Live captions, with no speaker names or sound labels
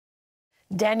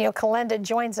Daniel Kolenda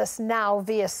joins us now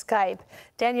via Skype.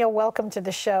 Daniel, welcome to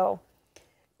the show.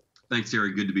 Thanks,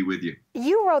 Terry. Good to be with you.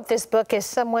 You wrote this book as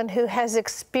someone who has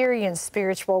experienced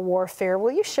spiritual warfare.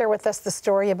 Will you share with us the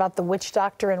story about the witch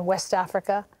doctor in West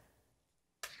Africa?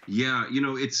 Yeah, you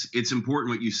know, it's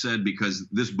important what you said, because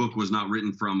this book was not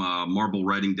written from a marble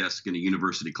writing desk in a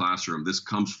university classroom. This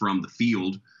comes from the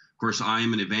field. Of course, I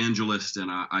am an evangelist, and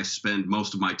I spend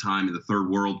most of my time in the third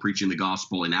world preaching the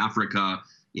gospel in Africa,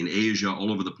 in Asia,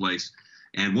 all over the place.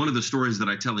 And one of the stories that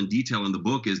I tell in detail in the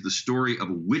book is the story of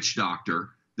a witch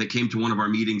doctor that came to one of our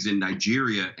meetings in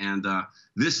Nigeria. And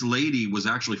this lady was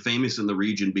actually famous in the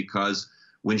region because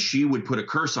when she would put a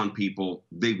curse on people,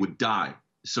 they would die.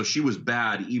 So she was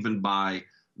bad even by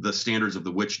the standards of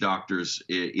the witch doctors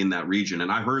in that region.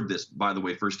 And I heard this, by the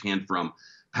way, firsthand from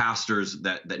pastors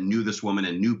that knew this woman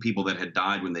and knew people that had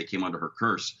died when they came under her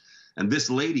curse. And this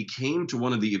lady came to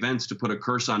one of the events to put a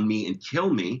curse on me and kill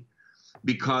me,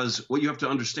 because what you have to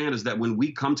understand is that when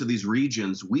we come to these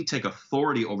regions, we take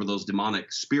authority over those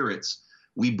demonic spirits.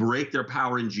 We break their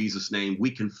power in Jesus' name.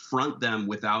 We confront them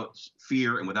without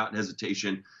fear and without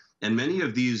hesitation. And many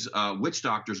of these witch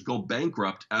doctors go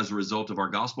bankrupt as a result of our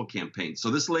gospel campaign. So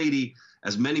this lady,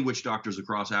 as many witch doctors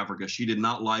across Africa, she did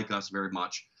not like us very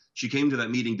much. She came to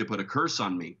that meeting to put a curse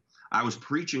on me. I was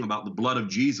preaching about the blood of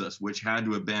Jesus, which had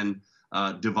to have been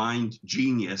divine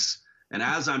genius. And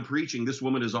as I'm preaching, this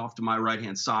woman is off to my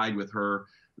right-hand side with her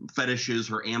fetishes,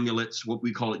 her amulets, what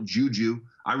we call it juju.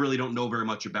 I really don't know very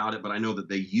much about it, but I know that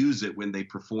they use it when they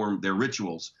perform their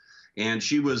rituals. And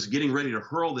she was getting ready to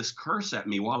hurl this curse at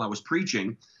me while I was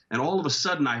preaching. And all of a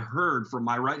sudden, I heard from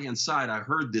my right-hand side, I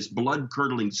heard this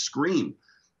blood-curdling scream.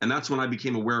 And that's when I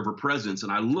became aware of her presence.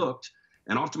 And I looked,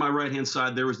 and off to my right-hand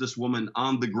side, there was this woman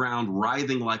on the ground,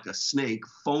 writhing like a snake,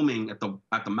 foaming at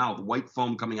the mouth, white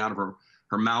foam coming out of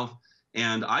her mouth.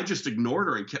 And I just ignored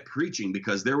her and kept preaching,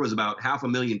 because there was about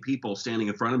 500,000 people standing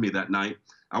in front of me that night.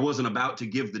 I wasn't about to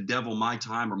give the devil my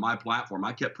time or my platform.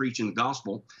 I kept preaching the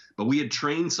gospel, but we had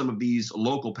trained some of these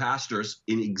local pastors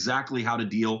in exactly how to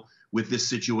deal with this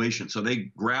situation. So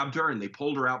they grabbed her and they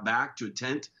pulled her out back to a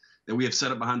tent that we have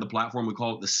set up behind the platform. We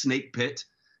call it the snake pit.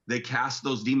 They cast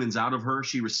those demons out of her.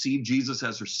 She received Jesus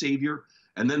as her savior.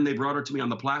 And then they brought her to me on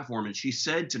the platform. And she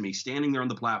said to me, standing there on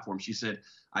the platform, she said,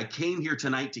 "I came here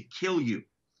tonight to kill you."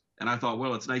 And I thought,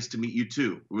 well, it's nice to meet you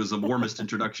too. It was the warmest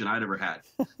introduction I'd ever had.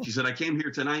 She said, "I came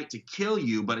here tonight to kill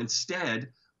you, but instead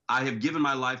I have given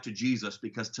my life to Jesus,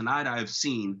 because tonight I have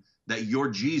seen that your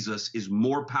Jesus is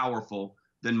more powerful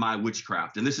than my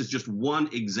witchcraft." And this is just one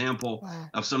example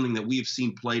of something that we have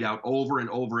seen played out over and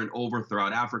over and over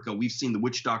throughout Africa. We've seen the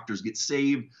witch doctors get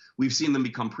saved. We've seen them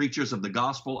become preachers of the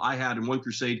gospel. I had in one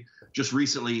crusade just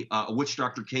recently, a witch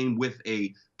doctor came with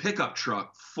a pickup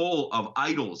truck full of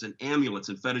idols and amulets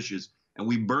and fetishes, and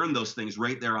we burned those things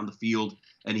right there on the field.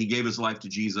 And he gave his life to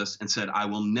Jesus and said, "I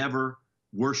will never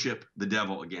worship the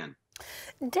devil again."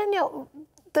 Daniel,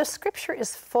 the scripture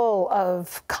is full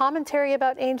of commentary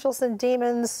about angels and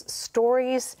demons,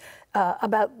 stories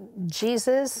about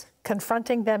Jesus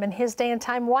confronting them in his day and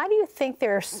time. Why do you think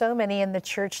there are so many in the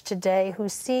church today who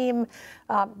seem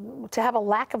to have a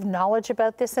lack of knowledge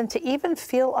about this and to even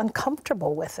feel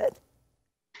uncomfortable with it?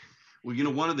 Well, you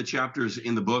know, one of the chapters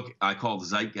in the book I call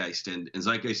Zeitgeist, and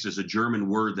Zeitgeist is a German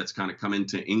word that's kind of come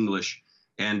into English.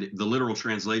 And the literal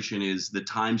translation is the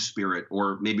time spirit,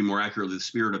 or maybe more accurately, the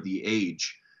spirit of the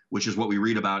age, which is what we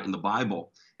read about in the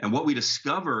Bible. And what we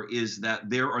discover is that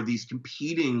there are these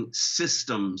competing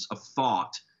systems of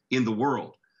thought in the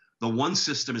world. The one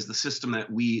system is the system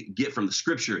that we get from the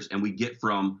scriptures and we get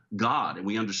from God, and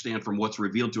we understand from what's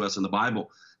revealed to us in the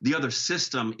Bible. The other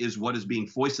system is what is being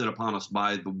foisted upon us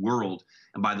by the world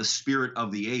and by the spirit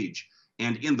of the age.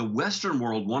 And in the Western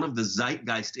world, one of the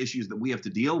zeitgeist issues that we have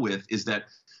to deal with is that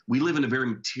we live in a very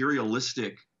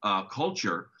materialistic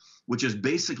culture, which has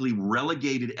basically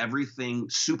relegated everything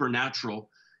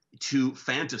supernatural to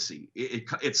fantasy.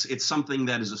 It's something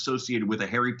that is associated with a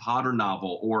Harry Potter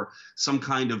novel or some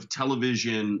kind of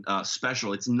television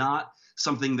special. It's not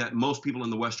something that most people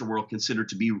in the Western world consider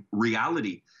to be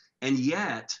reality. And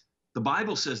yet, the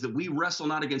Bible says that we wrestle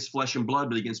not against flesh and blood,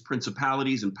 but against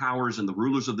principalities and powers and the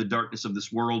rulers of the darkness of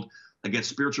this world, against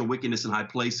spiritual wickedness in high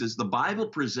places. The Bible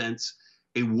presents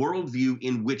a worldview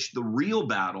in which the real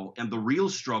battle and the real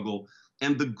struggle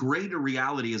and the greater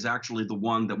reality is actually the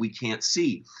one that we can't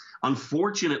see.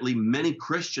 Unfortunately, many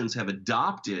Christians have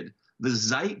adopted the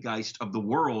zeitgeist of the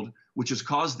world, which has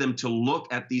caused them to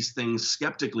look at these things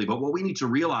skeptically. But what we need to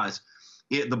realize,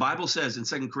 the Bible says in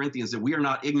 2 Corinthians that we are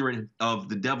not ignorant of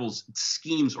the devil's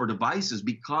schemes or devices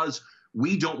because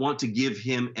we don't want to give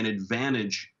him an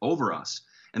advantage over us.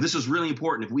 And this is really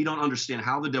important. If we don't understand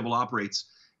how the devil operates,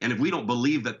 and if we don't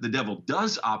believe that the devil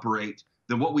does operate,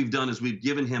 then what we've done is we've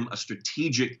given him a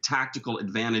strategic, tactical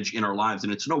advantage in our lives.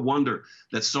 And it's no wonder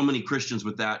that so many Christians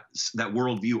with that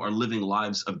worldview are living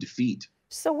lives of defeat.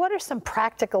 So what are some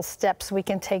practical steps we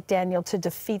can take, Daniel, to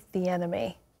defeat the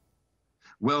enemy?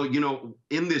 Well, you know,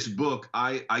 in this book,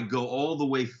 I go all the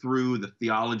way through the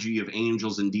theology of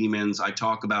angels and demons. I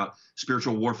talk about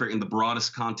spiritual warfare in the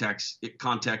broadest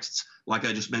contexts, like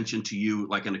I just mentioned to you,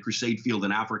 like in a crusade field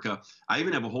in Africa. I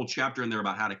even have a whole chapter in there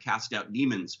about how to cast out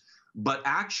demons. But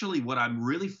actually, what I'm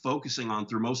really focusing on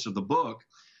through most of the book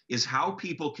is how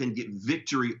people can get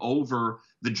victory over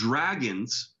the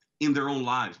dragons in their own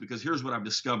lives. Because here's what I've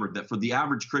discovered, that for the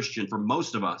average Christian, for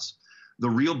most of us, the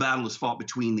real battle is fought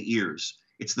between the ears.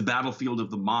 It's the battlefield of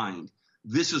the mind.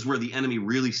 This is where the enemy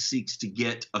really seeks to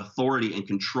get authority and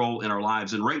control in our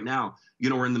lives. And right now, you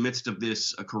know, we're in the midst of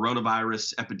this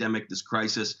coronavirus epidemic, this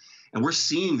crisis, and we're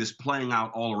seeing this playing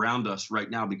out all around us right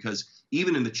now, because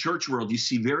even in the church world, you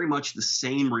see very much the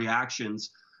same reactions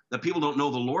that people don't know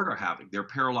the Lord are having. They're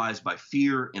paralyzed by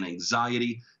fear and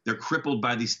anxiety. They're crippled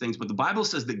by these things. But the Bible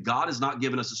says that God has not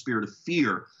given us a spirit of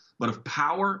fear, but of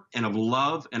power and of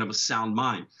love and of a sound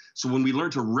mind. So when we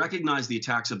learn to recognize the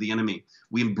attacks of the enemy,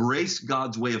 we embrace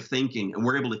God's way of thinking, and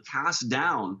we're able to cast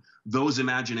down those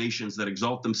imaginations that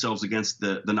exalt themselves against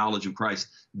the knowledge of Christ.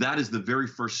 That is the very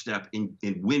first step in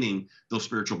winning those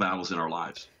spiritual battles in our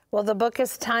lives. Well, the book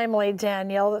is timely,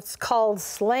 Daniel. It's called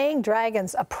Slaying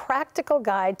Dragons, A Practical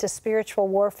Guide to Spiritual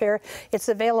Warfare. It's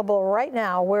available right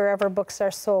now wherever books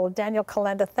are sold. Daniel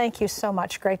Kolenda, thank you so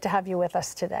much. Great to have you with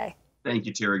us today. Thank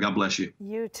you, Terry. God bless you.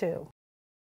 You too.